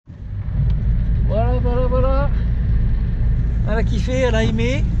Elle a kiffé, elle a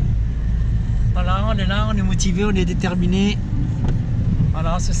aimé. Voilà, on est là, on est motivé, on est déterminé.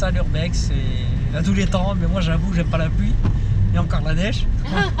 Voilà, c'est ça l'Urbex. C'est à tous les temps, mais moi j'avoue, j'aime pas la pluie. Et encore la neige.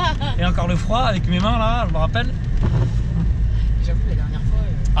 Et encore le froid avec mes mains là, je me rappelle. J'avoue, la dernière fois.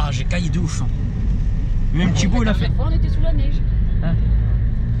 Ah, j'ai caillé de ouf. Même Thibaut, il a fait. La dernière fois, on était sous la neige. Hein,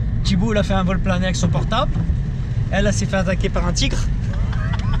 Thibaut, il a fait un vol plané avec son portable. Elle s'est fait attaquer par un tigre.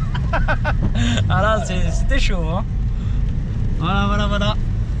 Ah là, c'était chaud. Hein. Voilà.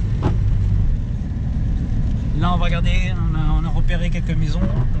 Là, on va regarder. On a repéré quelques maisons.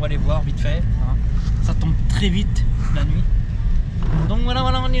 On va les voir vite fait. Voilà. Ça tombe très vite la nuit. Donc voilà,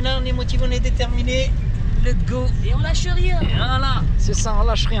 on est là, on est motivé, on est déterminé. Let's go. Et on lâche rien. Et voilà, c'est ça, on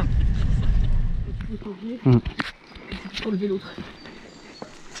lâche rien. Pour lever l'autre.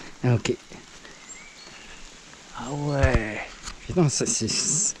 Ok. Ah ouais. Putain,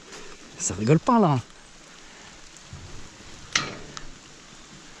 ça rigole pas là.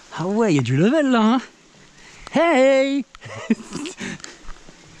 Ah ouais, il y a du level là. Hein. Hey.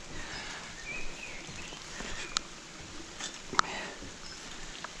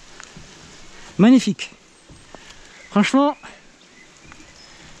 Magnifique. Franchement.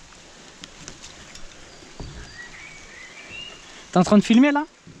 T'es en train de filmer là?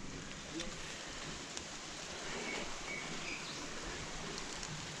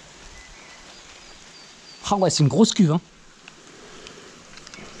 Ah ouais, c'est une grosse cuve. Hein.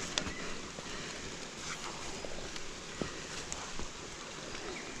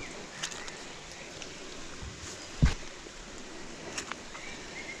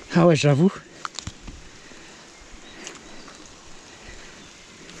 Ah ouais, j'avoue.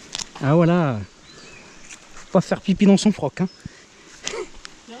 Ah voilà. Faut pas faire pipi dans son froc. Hein.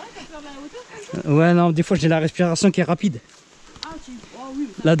 C'est vrai, t'as peur de la hauteur comme ça? Ouais, non, des fois j'ai la respiration qui est rapide. Ah, oh, oui.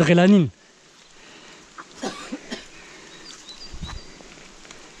 L'adrénaline.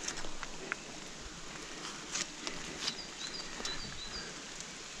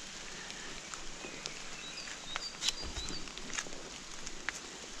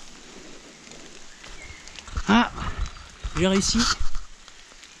 Ah, j'ai réussi.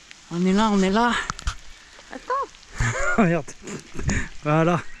 On est là. Attends. Regarde.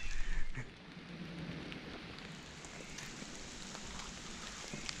 Voilà.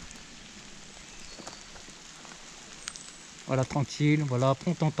 Voilà, tranquille. Voilà,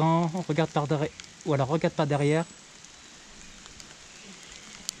 prends ton temps. Regarde par derrière. Voilà, regarde pas derrière.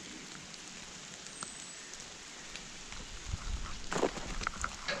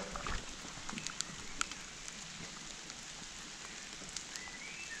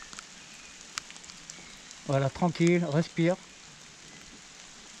 Voilà, tranquille, respire.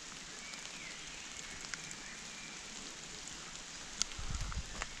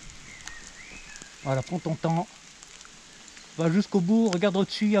 Voilà, prends ton temps. Va jusqu'au bout, regarde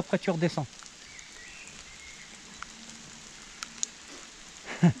au-dessus, après tu redescends.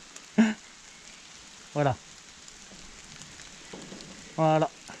 Voilà. Voilà.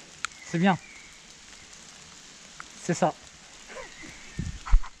 C'est bien. C'est ça.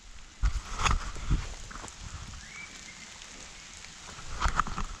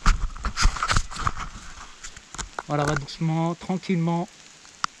 Voilà, va doucement, tranquillement.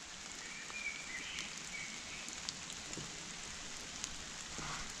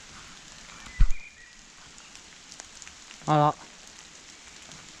 Voilà.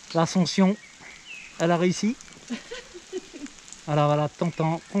 L'ascension, elle a réussi. Voilà, prends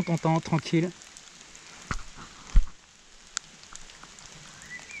ton temps, tranquille.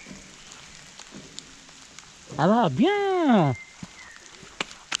 Ah va, bien.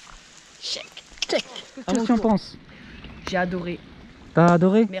 Check. Qu'est-ce que tu en penses? J'ai adoré. T'as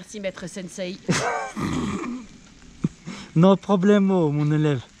adoré? Merci, maître Sensei. No problemo, mon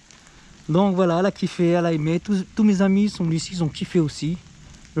élève. Donc voilà, elle a kiffé, elle a aimé. Tous mes amis sont venus ici, ils ont kiffé aussi.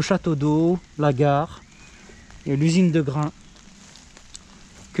 Le château d'eau, la gare, et l'usine de grains.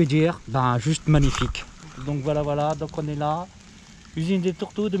 Que dire? Ben, juste magnifique. Donc voilà, donc on est là. Usine des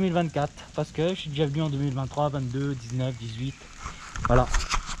tourteaux 2024. Parce que je suis déjà venu en 2023, 22, 19, 18. Voilà.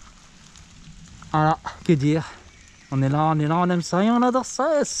 Voilà, que dire? On est là, on aime ça et on adore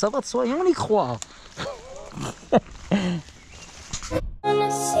ça. Et ça va de soi et on y croit.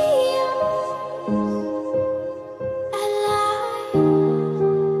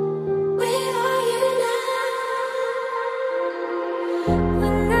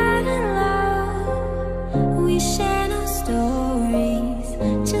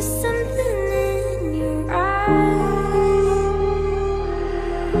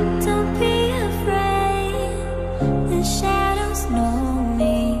 Shadows know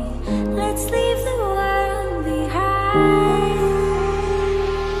me. Let's leave the world behind.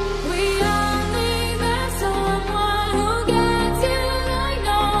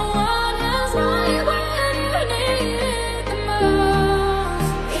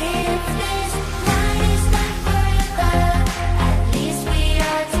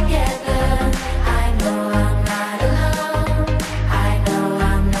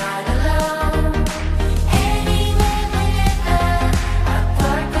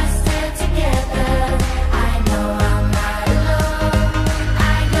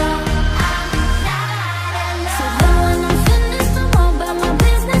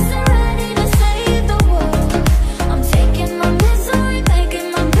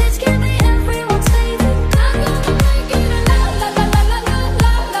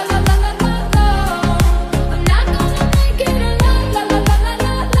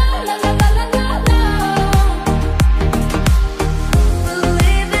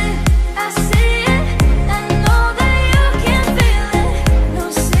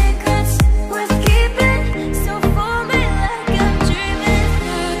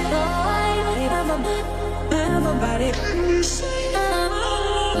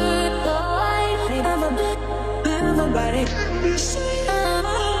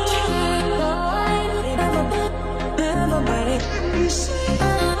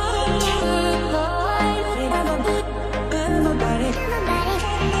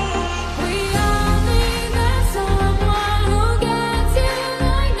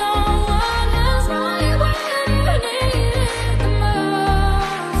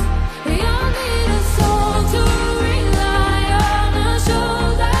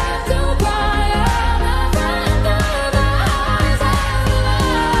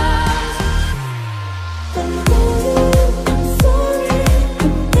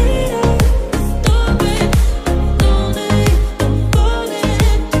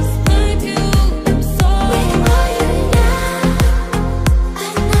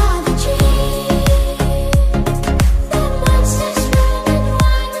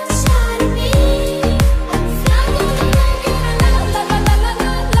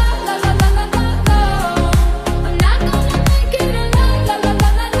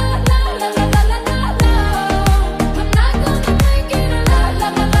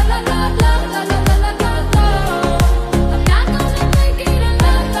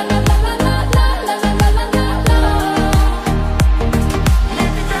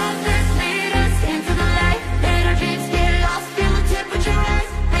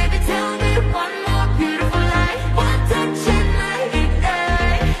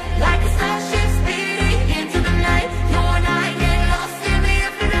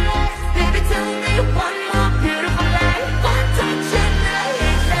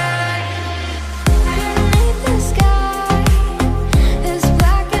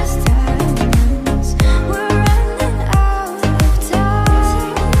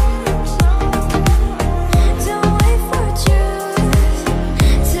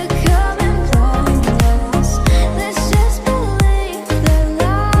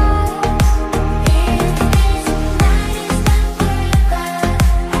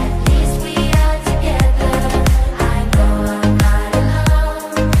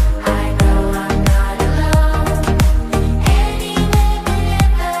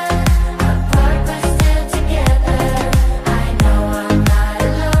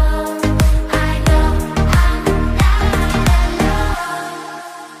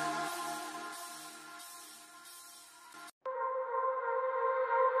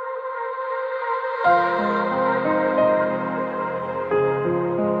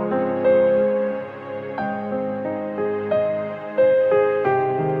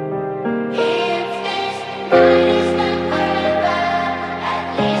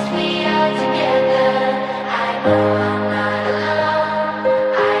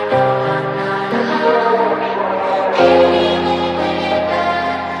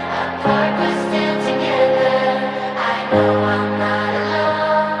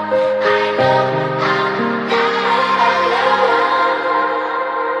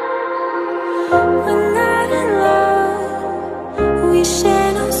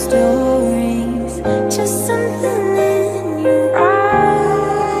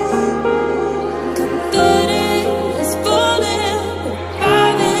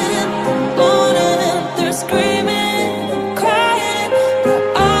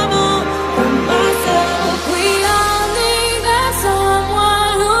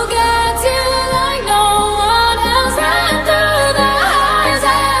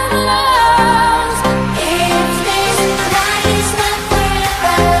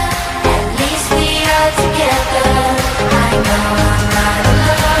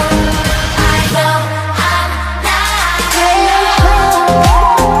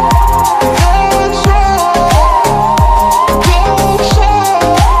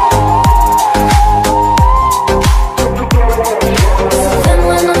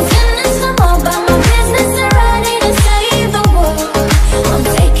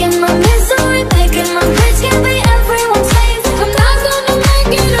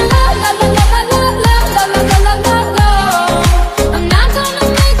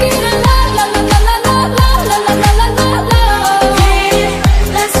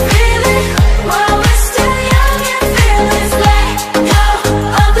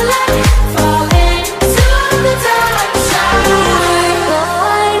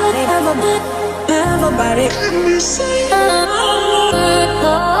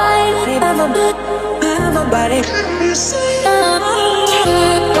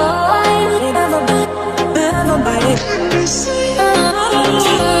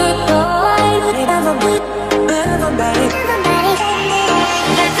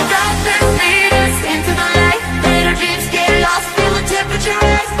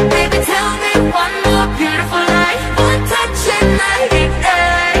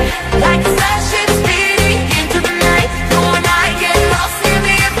 Like a starship speeding into the night.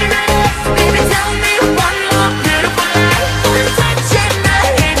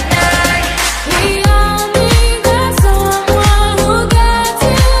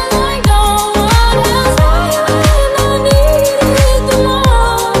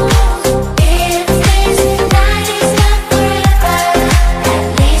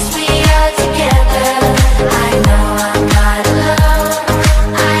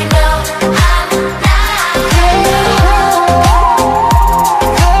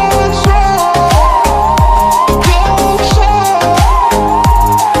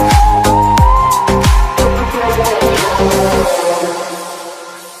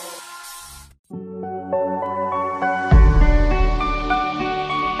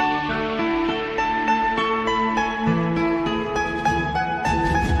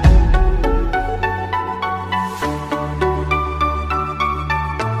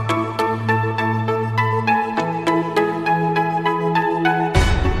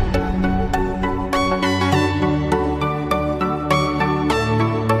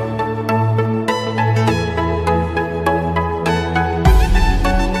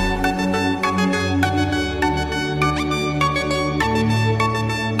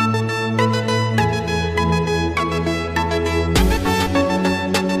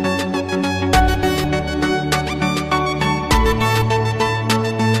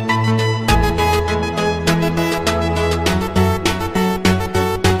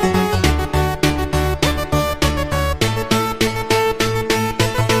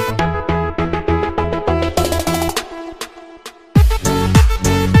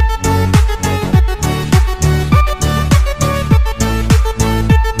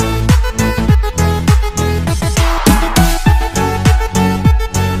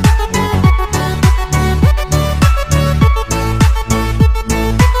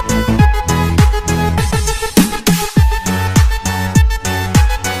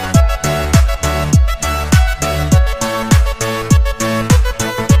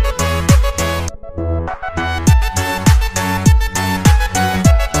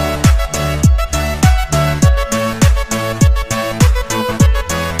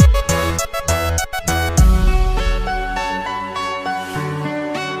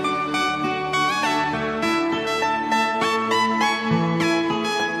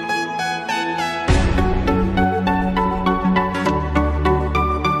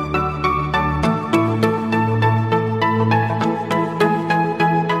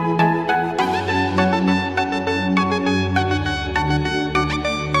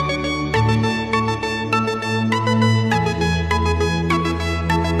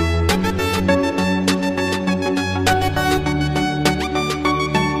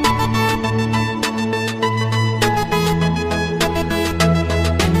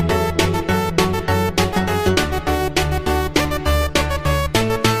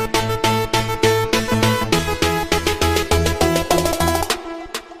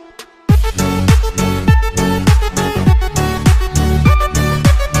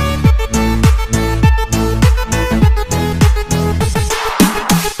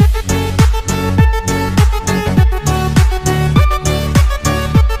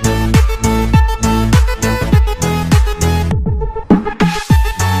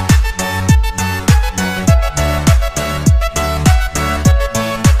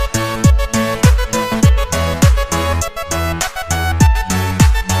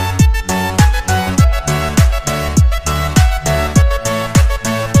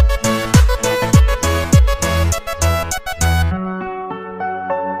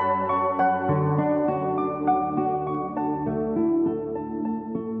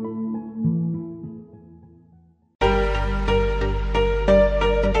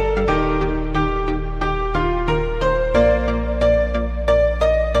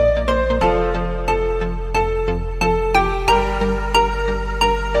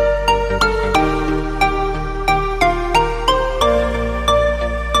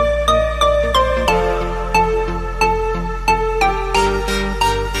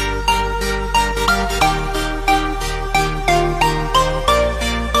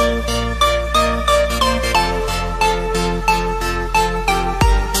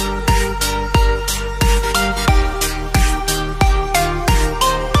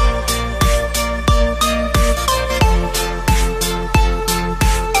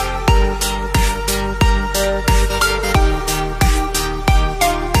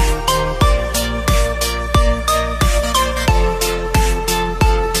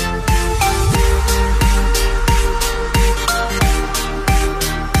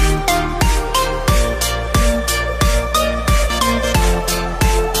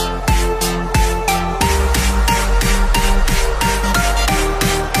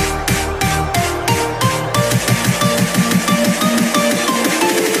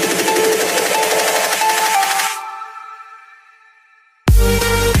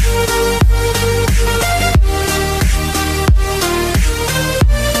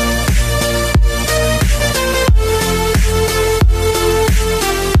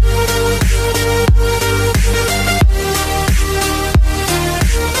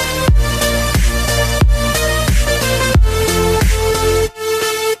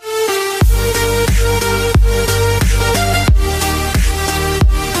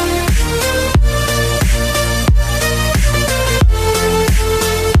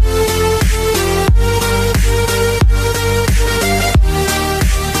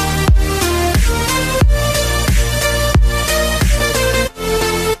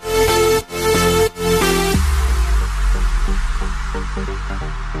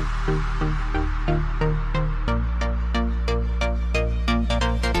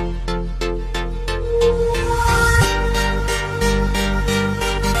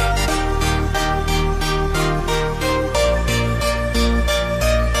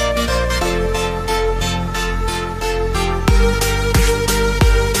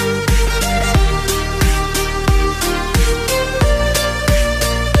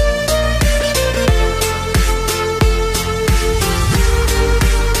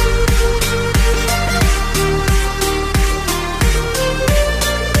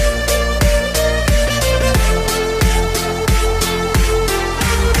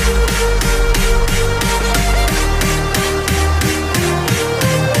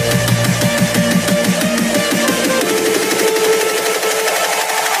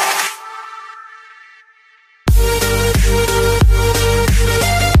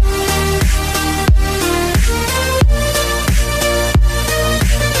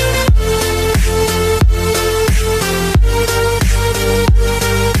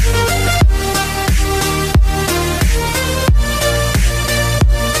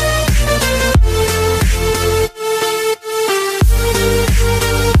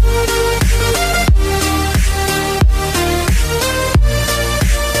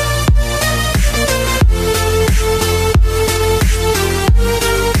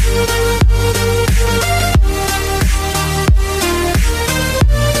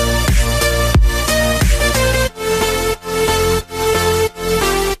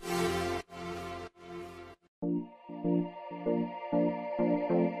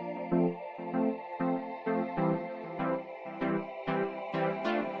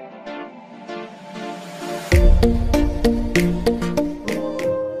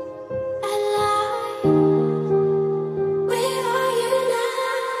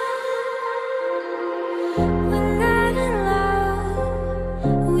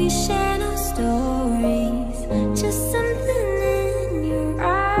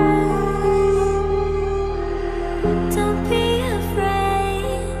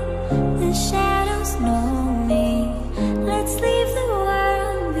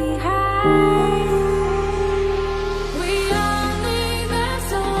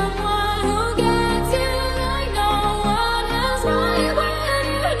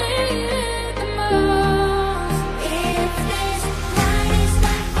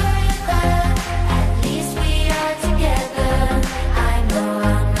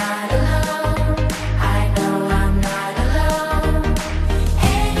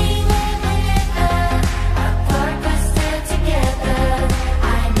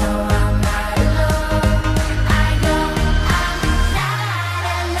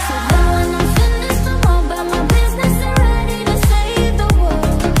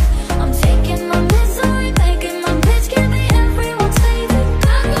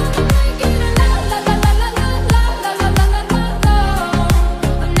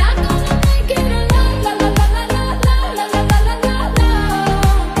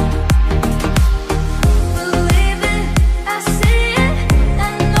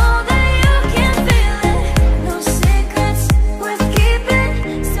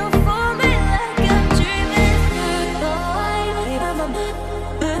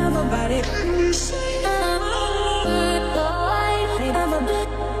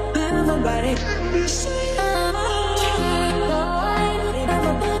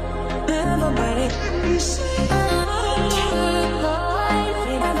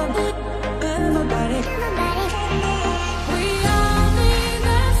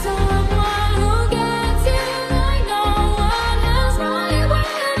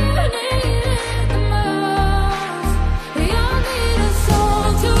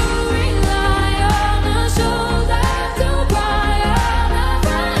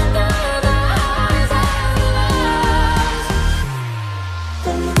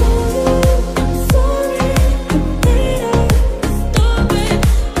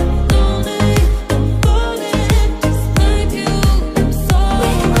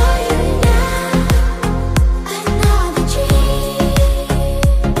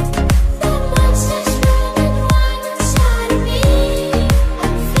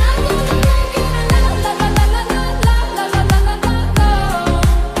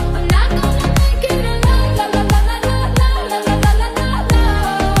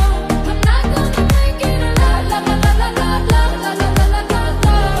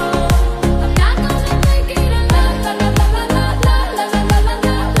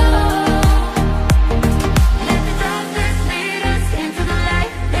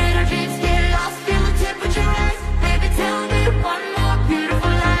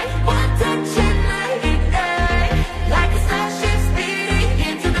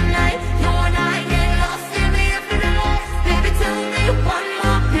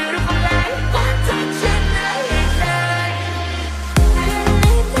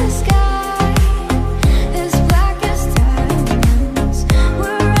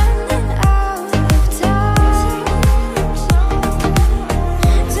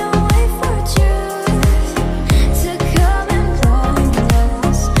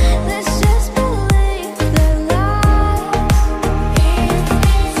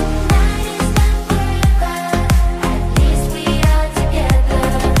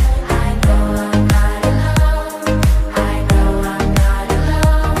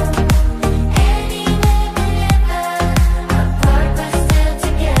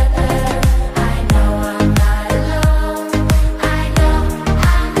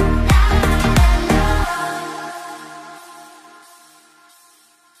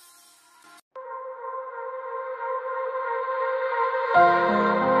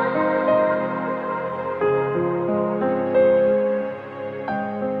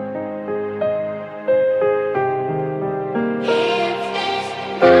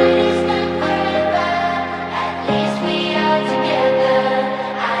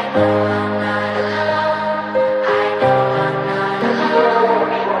 Everybody